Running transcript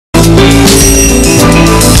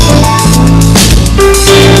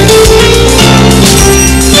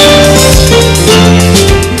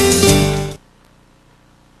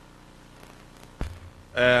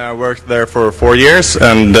worked there for 4 years,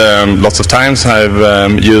 and lots of times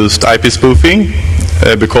I've used IP-spoofing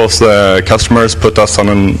because the customers put us on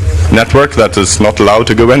a network that is not allowed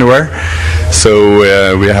to go anywhere.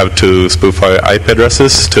 So we have to spoof our IP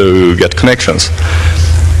addresses to get connections.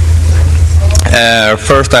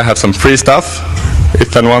 First, I have some free stuff,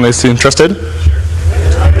 if anyone is interested.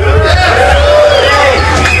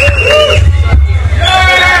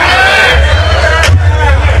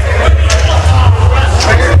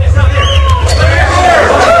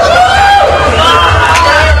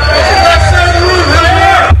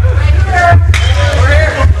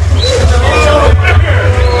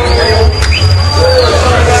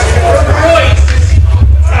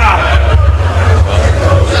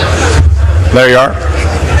 There you are.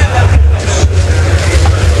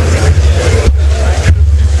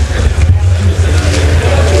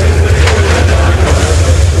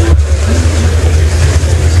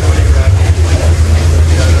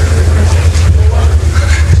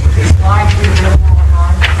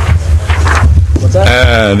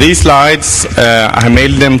 These slides, I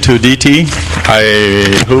mailed them to DT.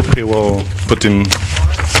 I hope he will put them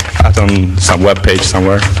out on some web page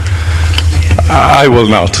somewhere. I will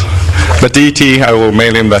not. But DT, I will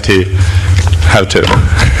mail him that he have to.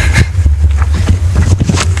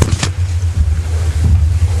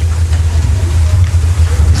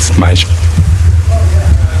 It's my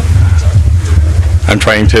I'm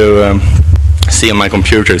trying to see on my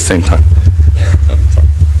computer at the same time.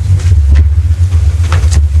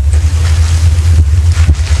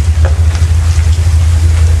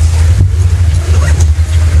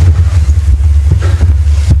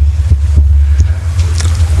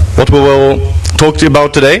 What we will talk to you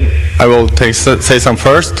about today, I will say some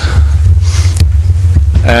first,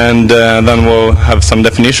 and then we'll have some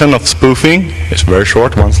definition of spoofing. It's very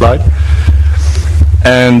short, one slide.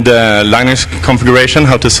 And Linux configuration,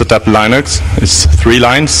 how to set up Linux. It's 3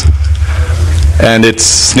 lines. And it's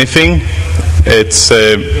sniffing. It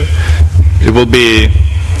will be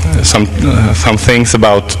some things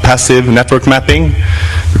about passive network mapping,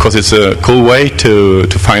 because it's a cool way to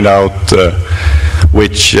find out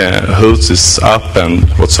which host is up and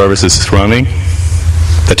what services is running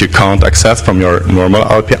that you can't access from your normal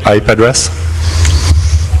IP address.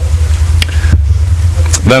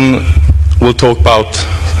 Then we'll talk about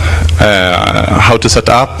how to set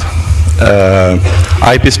up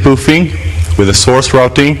IP spoofing with the source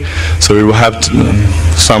routing. So we will have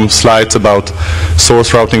some slides about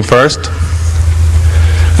source routing first,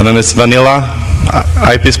 and then it's vanilla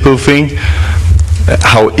IP spoofing,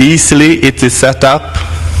 how easily it is set up,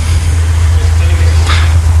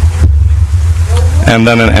 and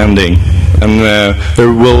then an ending. And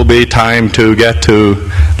there will be time to get to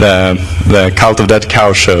the Cult of Dead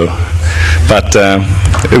Cow show, but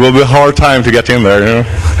it will be a hard time to get in there, you know?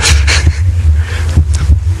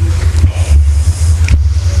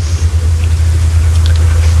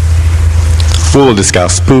 We will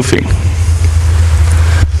discuss spoofing.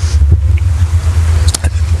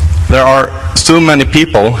 There are so many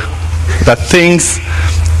people that thinks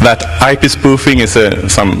that IP spoofing is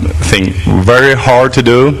something very hard to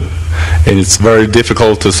do, and it's very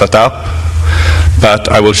difficult to set up. But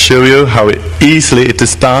I will show you how easily it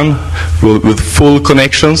is done with full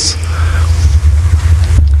connections.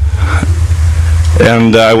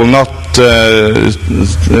 And I will not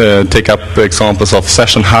take up examples of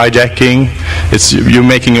session hijacking. It's you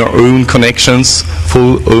making your own connections,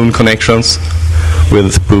 full own connections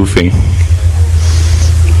with spoofing.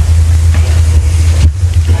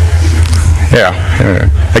 Yeah,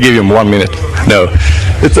 I give you 1 minute. No,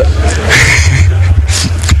 it's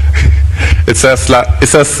it says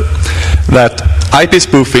that IP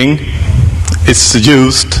spoofing is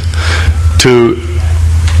used to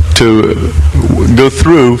go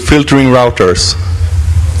through filtering routers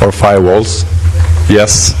or firewalls.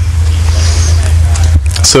 Yes.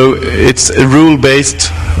 So it's a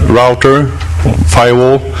rule-based router,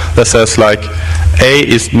 firewall, that says like A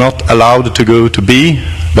is not allowed to go to B,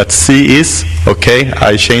 but C is. Okay,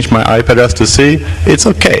 I changed my IP address to C, it's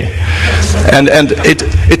okay. And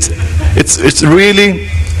it's really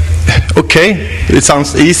okay. It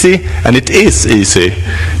sounds easy, and it is easy.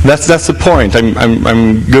 That's the point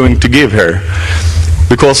I'm going to give here,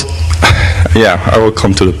 because yeah, I will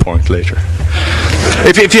come to the point later.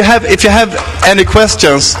 If you have any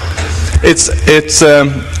questions,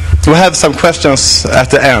 we have some questions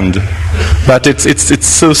at the end, but it's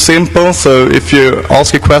so simple. So if you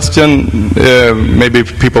ask a question, maybe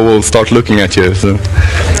people will start looking at you. So.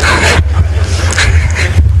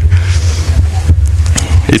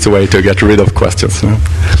 It's a way to get rid of questions.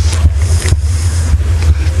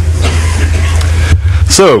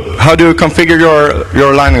 So, how do you configure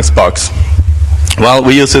your Linux box? Well,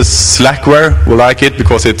 we use this Slackware. We like it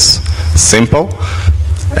because it's simple,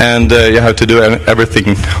 and you have to do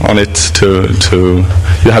everything on it. You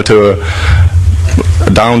have to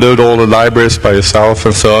download all the libraries by yourself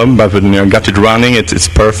and so on. But when you got it running, it's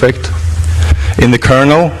perfect. In the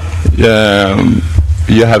kernel,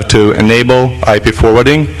 you have to enable IP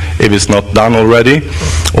forwarding if it's not done already.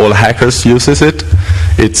 All hackers uses it.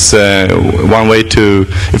 It's one way to,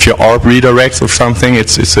 if you ARP redirects or something,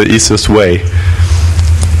 it's the easiest way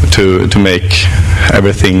to make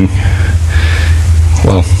everything,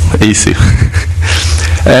 well, easy.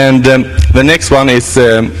 And the next one is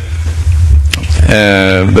the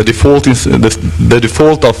default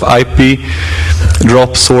of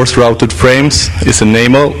IP-drop source routed frames is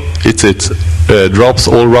enable. It drops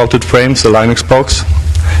all routed frames, the Linux box.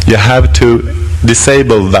 You have to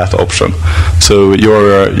disable that option, so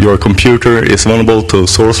your computer is vulnerable to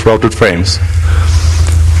source routed frames.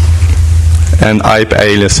 And IP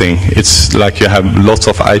aliasing, it's like you have lots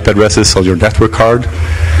of IP addresses on your network card.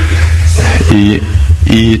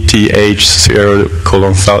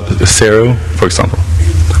 ETH0:0, for example.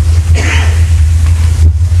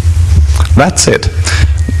 That's it.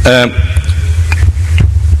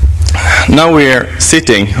 Now we're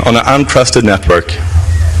sitting on an untrusted network.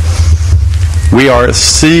 We are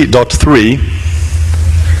C.3,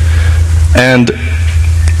 and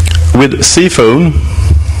with siphon,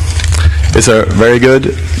 it's a very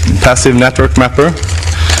good passive network mapper.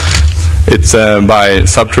 It's by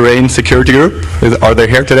Subterranean Security Group. Are they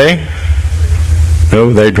here today?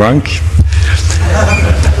 No, they're drunk.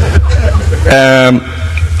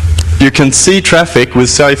 You can see traffic with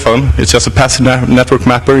siphon. It's just a passive network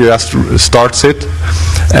mapper. You just starts it,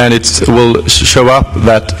 and it will show up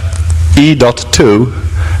that E.2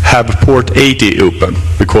 have port 80 open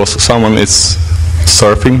because someone is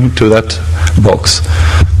surfing to that box.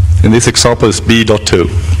 In this example, it's B.2.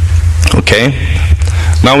 Okay.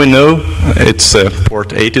 Now we know it's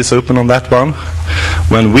port 80 is open on that one.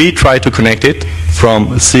 When we try to connect it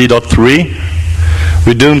from C.3,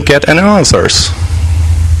 we don't get any answers.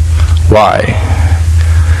 Why?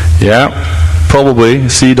 Yeah, probably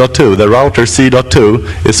C.2. The router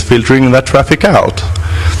C.2 is filtering that traffic out.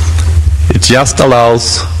 It just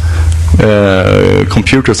allows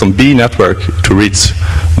computers on B network to reach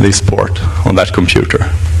this port on that computer.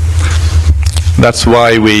 That's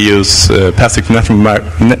why we use passive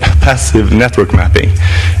network mapping.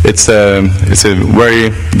 It's a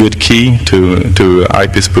very good key to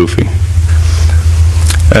IP spoofing.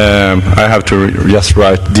 I have to just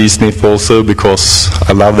write dsniff also because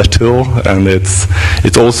I love that tool, and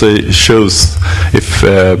it also shows if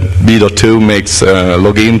B.2 makes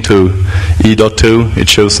login to E.2, it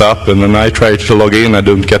shows up, and when I try to log in, I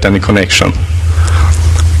don't get any connection.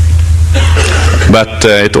 But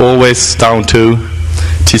it always down to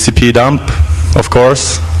tcpdump, of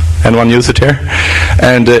course. Anyone use it here?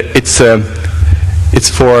 And it's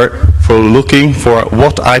for looking for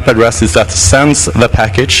what IP addresses that sends the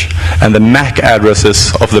package and the MAC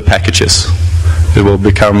addresses of the packages. It will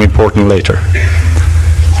become important later.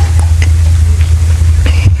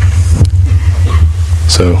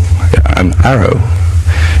 So yeah, an arrow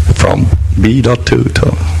from B.2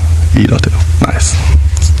 to E.2. Nice.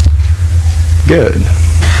 Good.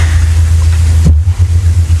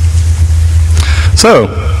 So,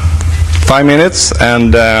 5 minutes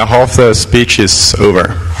and half the speech is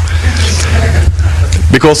over.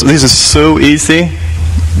 Because this is so easy,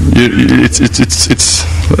 it's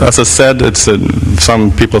as I said,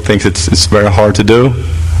 some people think it's very hard to do,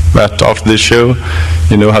 but after this show,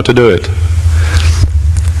 you know how to do it.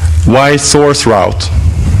 Why source route?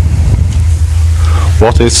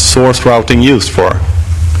 What is source routing used for?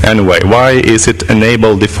 Anyway, why is it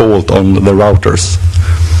enable default on the routers?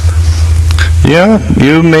 Yeah,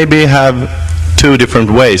 you maybe have two different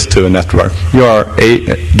ways to a network. You are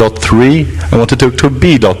A.3 and want to talk to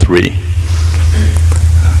B.3.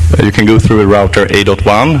 You can go through a router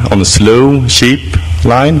A.1 on a slow, cheap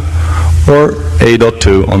line, or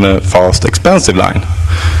A.2 on a fast, expensive line.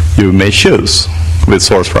 You may choose with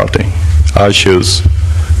source routing. I choose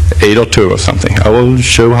A.2 or something. I will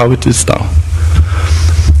show how it is done.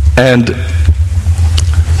 And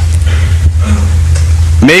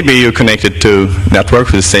maybe you connect it to network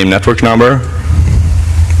with the same network number.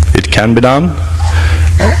 It can be done.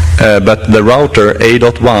 But the router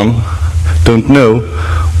A.1 don't know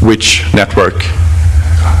which network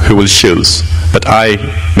who will choose. But I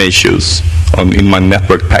may choose in my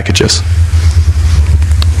network packages.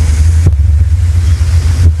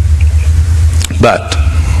 But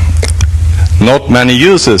not many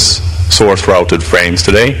users source routed frames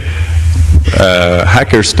today.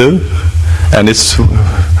 Hackers do, and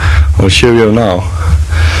I'll show you now.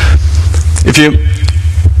 If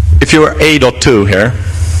you are A.2 here,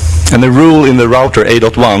 and the rule in the router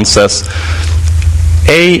A.1 says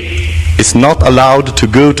A is not allowed to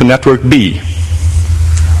go to network B.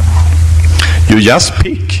 You just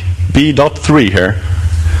pick B.3 here,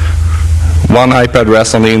 one IP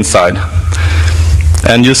address on the inside,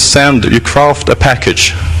 and you craft a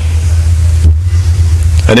package,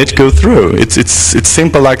 and it goes through. It's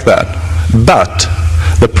simple like that. But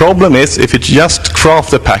the problem is, if you just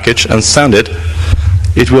craft the package and send it,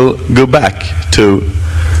 it will go back to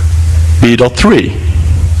B.3.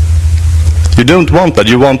 You don't want that.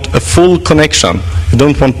 You want a full connection. You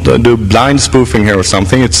don't want to do blind spoofing here or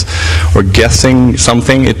something. Or guessing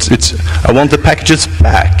something. I want the packages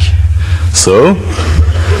back. So,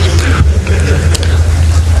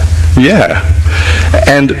 yeah.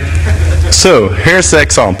 And so here's the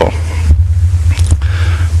example.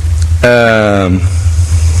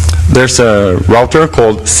 There's a router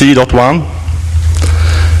called C.1,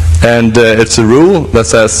 and it's a rule that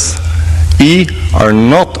says E are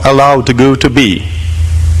not allowed to go to B.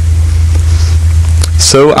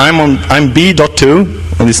 So I'm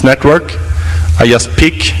B.2 on this network. I just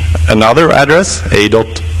pick another address,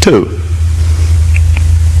 A.2.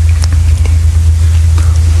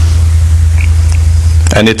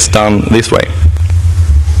 And it's done this way.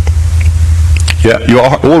 Yeah, you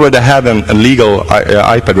already have a legal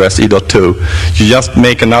IP address, E.2. You just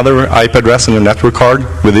make another IP address on your network card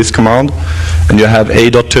with this command, and you have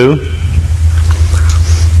A.2.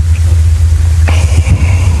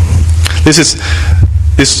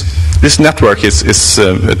 This network is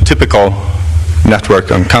a typical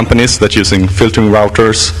network on companies that using filtering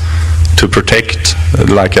routers to protect,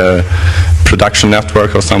 like a production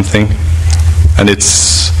network or something. And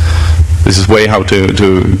this is way how to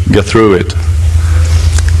get through it.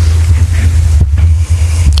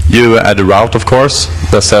 You add a route, of course,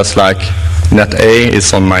 that says like net A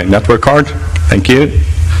is on my network card. Thank you.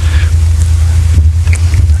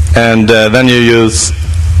 And then you use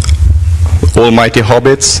almighty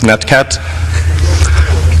hobbits, netcat,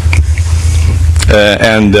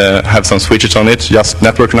 and have some switches on it, just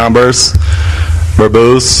network numbers,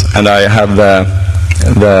 verbose, and I have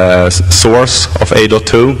the source of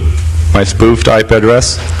A.2, my spoofed IP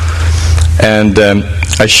address, and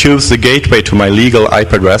I choose the gateway to my legal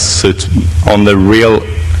IP address, so it's on the real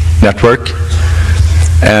network,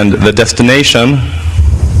 and the destination,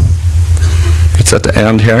 it's at the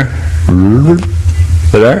end here,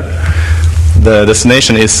 there. The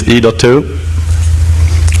destination is E.2,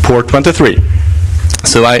 port 23.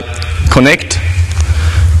 So I connect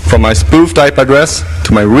from my spoofed IP address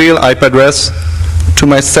to my real IP address to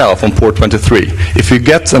myself on port 23. If you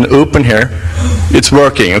get an open here, it's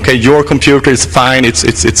working. Okay, your computer is fine.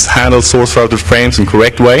 It's handled source routed frames in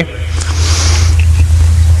correct way,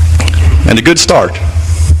 and a good start.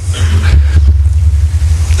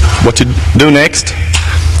 What you do next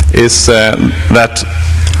is that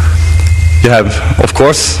you have, of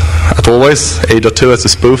course, as always, A.2 as a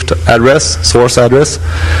spoofed address, source address,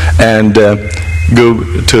 and go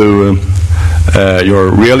to your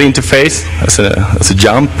real interface as a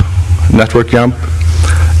jump, network jump,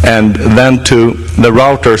 and then to the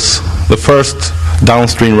routers, the first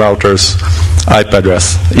downstream router's IP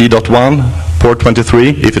address, E.1, port 23,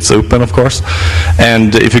 if it's open, of course.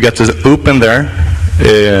 And if you get it open there,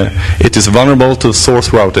 it is vulnerable to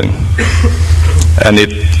source routing, and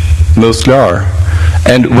it mostly are.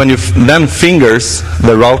 And when you then fingers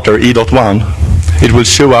the router E.1, it will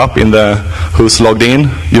show up in the who's logged in.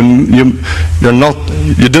 You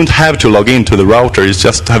don't have to log in to the router. You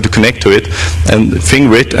just have to connect to it and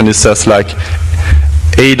finger it, and it says like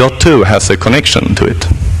A.2 has a connection to it.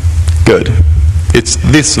 Good.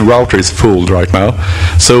 This router is fooled right now.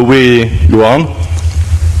 So we go on,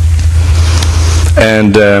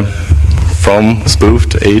 and from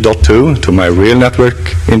spoofed A.2 to my real network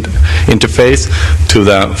interface to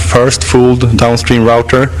the first fooled downstream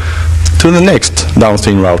router to the next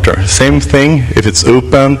downstream router. Same thing. If it's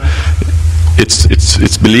open,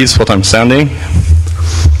 it believes what I'm sending.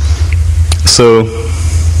 So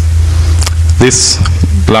this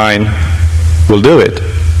line will do it.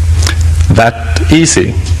 That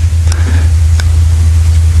easy.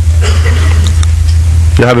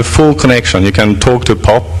 You have a full connection. You can talk to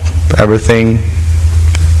POP, everything,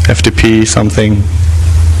 FTP, something.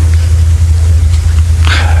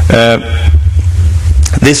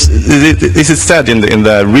 This is said in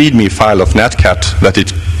the README file of netcat that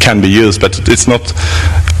it can be used, but it's not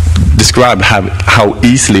described how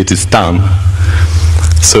easily it is done.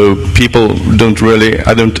 So people don't really,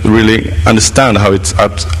 I don't really understand how it's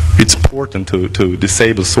important to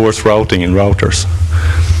disable source routing in routers.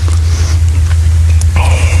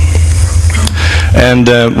 And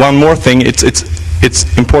one more thing,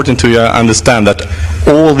 it's important to understand that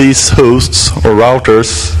all these hosts or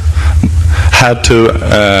routers had to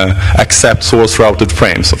accept source routed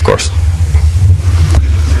frames, of course.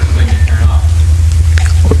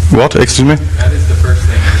 What? Excuse me? That is the first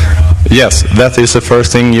thing you turn off. Yes, that is the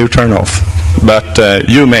first thing you turn off. But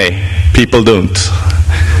you may. People don't.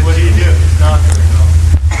 What do you do if it's not turned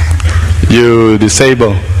off? You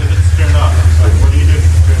disable. If it's turned off, what do you do if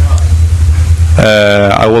it's turned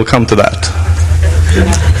off? I will come to that.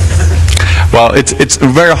 Well, it's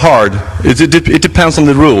very hard. It depends on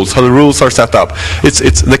the rules, how the rules are set up.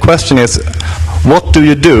 The question is, what do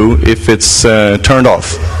you do if it's turned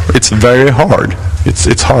off? It's very hard.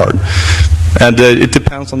 It's hard. And it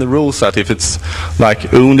depends on the rule set. If it's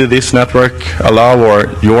like only this network allow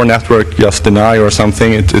or your network just deny or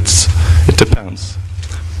something, it depends.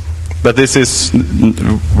 But this is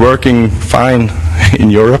working fine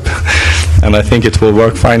in Europe, and I think it will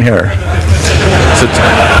work fine here.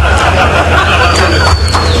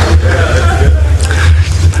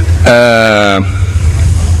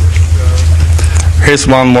 Here's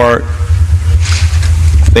one more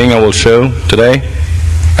thing I will show today,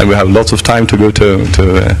 and we have lots of time to go to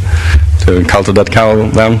culture.cal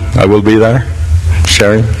then. I will be there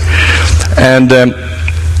sharing. And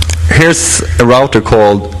here's a router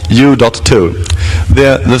called U.2.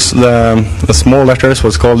 The small letters,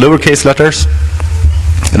 what's called lowercase letters,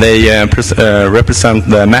 they represent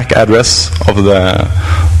the MAC address of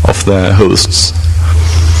the hosts.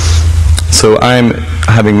 So I'm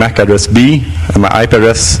having MAC address B, and my IP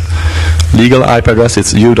address, legal IP address,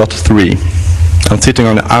 is U.3. I'm sitting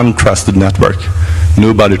on an untrusted network.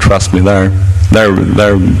 Nobody trusts me there.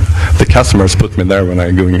 The customers put me there when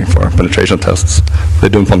I'm going for penetration tests. They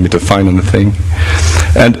don't want me to find anything.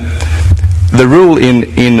 And the rule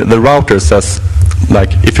in the router says,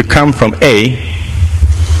 like, if you come from a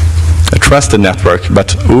trusted network,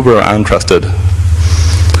 but over untrusted,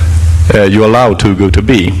 you're allowed to go to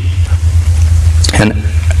B. And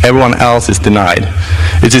everyone else is denied.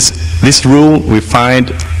 It is this rule we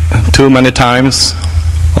find too many times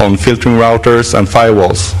on filtering routers and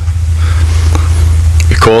firewalls,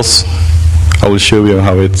 because I will show you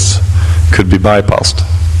how it could be bypassed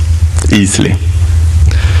easily.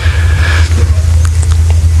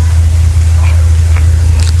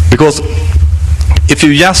 Because if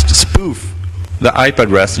you just spoof the IP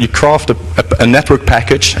address, you craft a network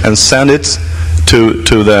package and send it to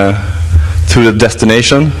the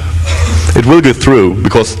destination, it will go through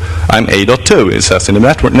because I'm A.2, it says in the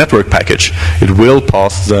network package. It will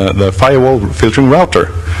pass the firewall filtering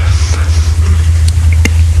router.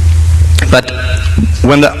 But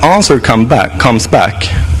when the answer comes back,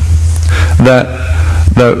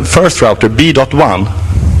 the first router, B.1,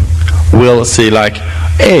 will say like,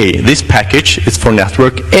 A, this package is for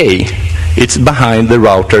network A. It's behind the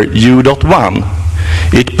router U.1.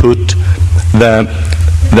 It put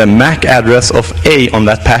the MAC address of A on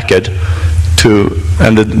that packet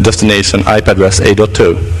and the destination IP address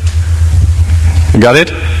A.2. You got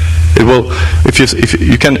it? It will, if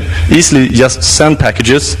you can easily just send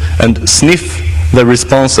packages and sniff the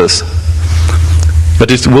responses,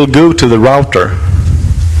 but it will go to the router.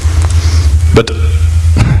 But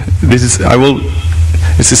this is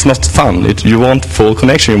not fun. You want full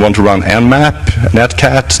connection. You want to run Nmap,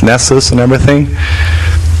 netcat, Nessus, and everything.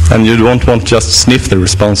 And you don't want just sniff the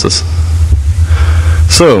responses.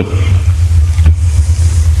 So,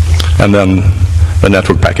 and then the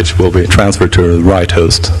network package will be transferred to the right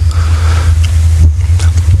host.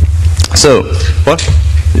 So, what?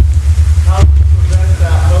 How to prevent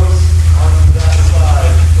that host on that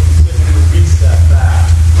side from sending a reset back?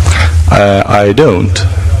 I don't.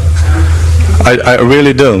 I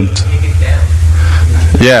really don't.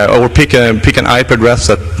 Yeah, or pick an IP address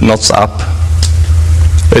that nots up.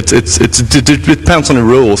 It depends on the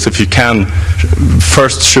rules. If you can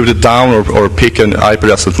first shoot it down or pick an IP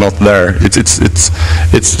address that's not there,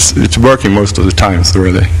 it's working most of the times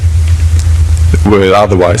really. Well,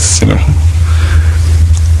 otherwise, you know,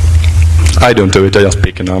 I don't do it. I just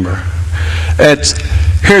pick a number.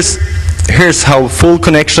 Here's how full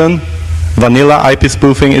connection, vanilla IP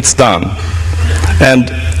spoofing, it's done. And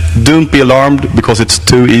don't be alarmed because it's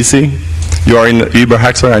too easy. You are in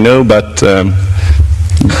Überhaxer, I know, but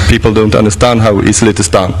people don't understand how easily it is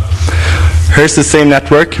done. Here's the same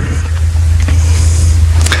network.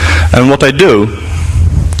 And what I do,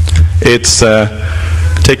 it's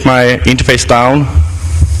take my interface down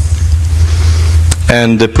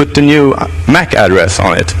and put the new MAC address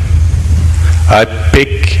on it. I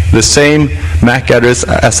pick the same MAC address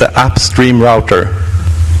as an upstream router.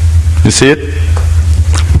 You see it?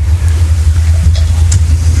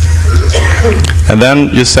 And then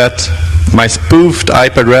you set my spoofed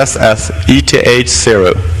IP address as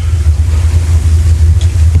ETH0.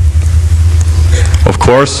 Of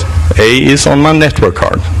course, A is on my network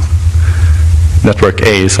card. Network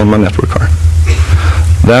A is on my network card.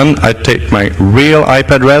 Then I take my real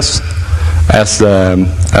IP address as a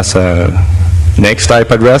next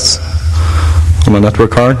IP address on my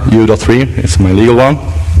network card. U.3 is my legal one.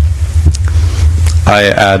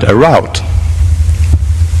 I add a route.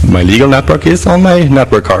 My legal network is on my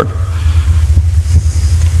network card.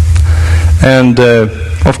 And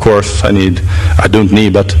of course, I don't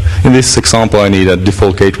need, but in this example, I need a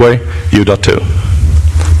default gateway, U.2.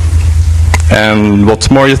 And what's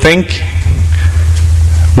more, you think?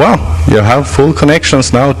 Well, you have full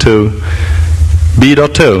connections now to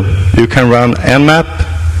B.2. You can run Nmap,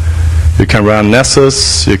 you can run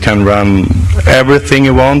Nessus, you can run everything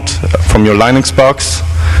you want from your Linux box,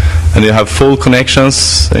 and you have full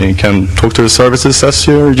connections, and you can talk to the services as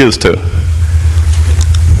you're used to.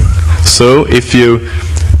 So if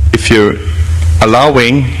you're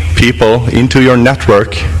allowing people into your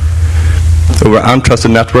network over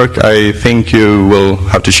untrusted network, I think you will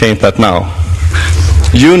have to change that now.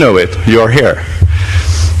 You know it. You are here.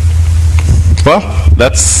 Well,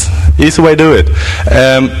 that's easy way to do it.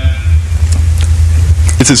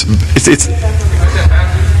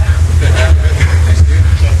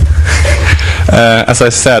 As I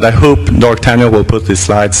said, I hope Darktaniel will put these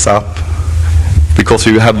slides up because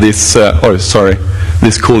you have this.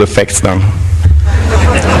 These cool effects now.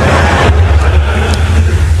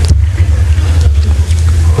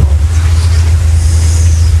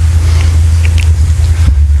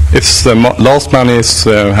 If the last one is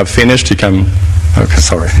have finished, you can. Okay,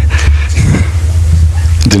 sorry,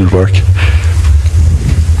 it didn't work.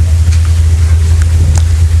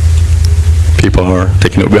 People are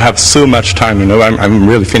taking it. We have so much time. You know, I'm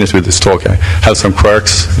really finished with this talk. I have some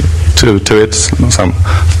quirks to it, some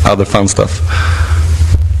other fun stuff.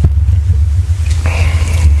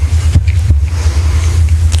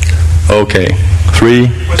 Okay, 3,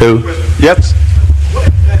 2, yes.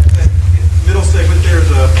 Middle segment there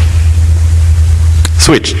is a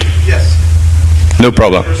Switched. yes. No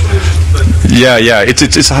problem. There are solutions, but Yeah.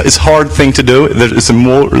 It's hard thing to do. There is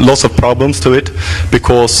lots of problems to it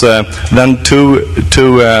because then two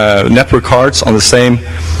network cards on the same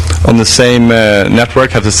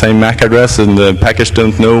network have the same MAC address, and the package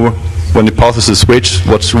don't know when it passes the switch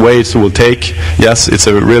what way it will take. Yes, it's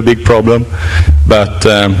a real big problem, but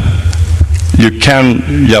you can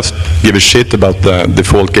just give a shit about the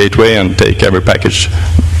default gateway and take every package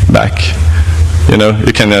back. You know,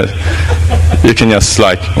 you can just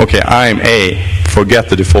like, okay, I'm A, forget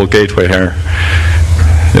the default gateway here.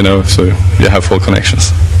 You know, so you have full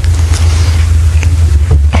connections.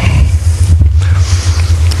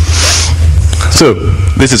 So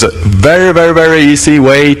this is a very, very, very easy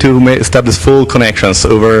way to establish full connections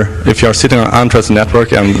over if you are sitting on an untrusted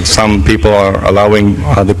network and some people are allowing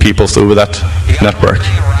other people over that network.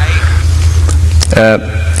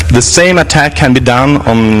 The same attack can be done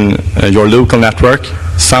on your local network.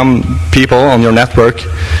 Some people on your network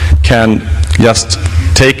can just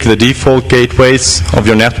take the default gateways of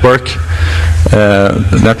your network's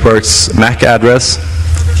MAC address.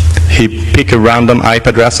 He pick a random IP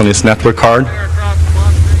address on his network card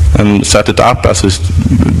and set it up as is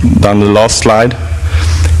done in the last slide.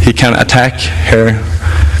 He can attack here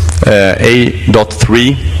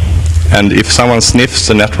A.3. And if someone sniffs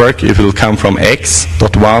the network, it will come from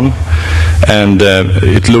X.1, and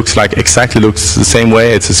it looks the same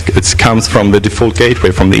way. It comes from the default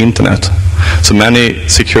gateway from the internet. So many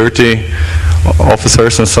security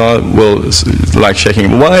officers and so on will like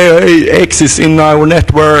checking, why X is in our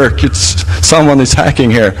network? Someone is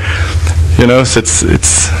hacking here. You know, so it's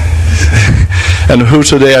and who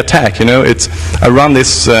should they attack? You know, I run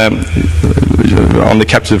this on the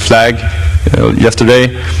captured flag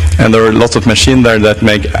yesterday, and there are lots of machines there that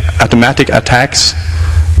make automatic attacks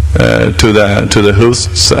to the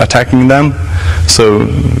hosts attacking them. So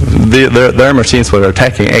their machines were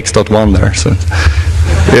attacking X.1 there. So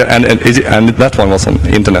yeah, and that one was on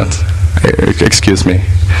internet. Excuse me.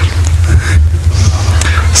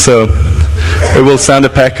 So it will send a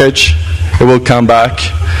package. It will come back,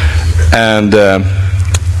 and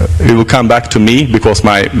it will come back to me because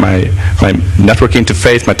my network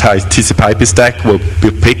interface, my TCP/IP stack will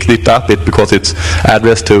pick it up because it's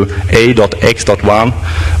addressed to a.x.1,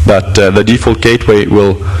 but the default gateway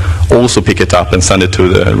will also pick it up and send it to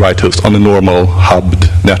the right host on a normal hubbed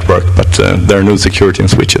network, but there are no security in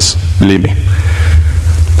switches, believe me.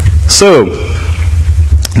 So,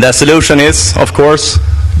 the solution is, of course,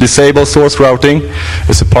 disable source routing.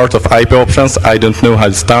 It's a part of IP options. I don't know how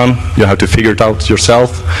it's done. You have to figure it out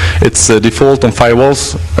yourself. It's default on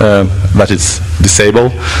firewalls, but it's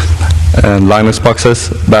disabled, and Linux boxes,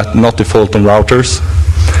 but not default on routers.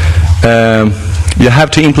 You have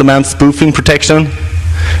to implement spoofing protection.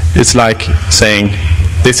 It's like saying,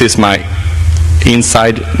 this is my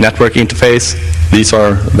inside network interface. These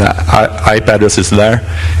are the IP addresses there.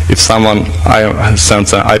 If someone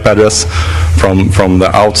sends an IP address from the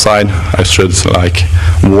outside, I should like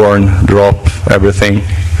warn, drop, everything.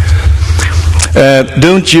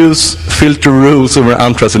 Don't use filter rules over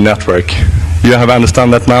untrusted network. You have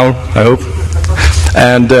understand that now, I hope.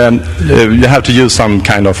 And you have to use some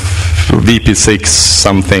kind of VP6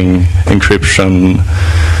 something, encryption,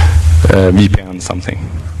 VPN something.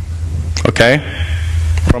 Okay?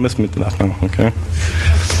 Promise me that now, okay?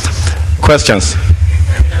 Questions?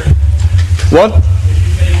 What?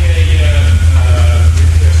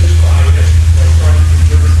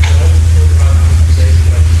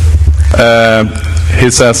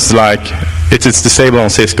 He says like, it is disabled on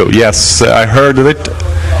Cisco. Yes, I heard of it.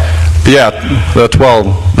 Yeah, the 12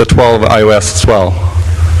 iOS as well.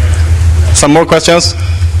 Some more questions?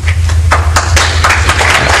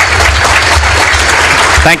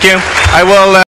 Thank you. I will